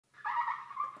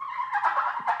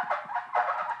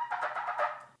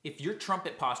If your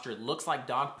trumpet posture looks like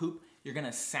dog poop, you're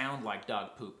gonna sound like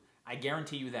dog poop. I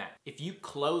guarantee you that. If you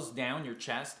close down your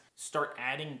chest, start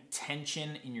adding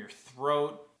tension in your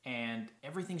throat, and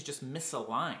everything's just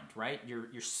misaligned, right? Your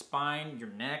spine, your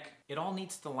neck, it all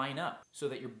needs to line up so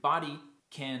that your body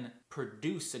can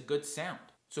produce a good sound.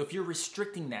 So if you're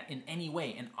restricting that in any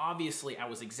way, and obviously I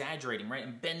was exaggerating, right?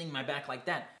 I'm bending my back like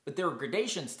that, but there are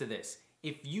gradations to this.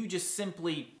 If you just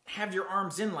simply have your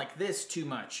arms in like this too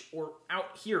much, or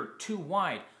out here too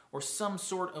wide, or some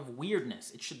sort of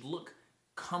weirdness, it should look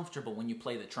comfortable when you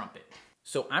play the trumpet.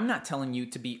 So I'm not telling you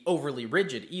to be overly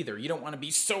rigid either. You don't want to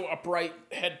be so upright,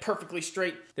 head perfectly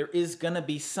straight. There is going to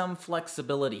be some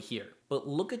flexibility here. But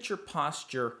look at your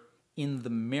posture in the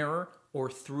mirror or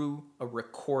through a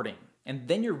recording. And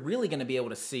then you're really going to be able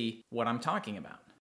to see what I'm talking about.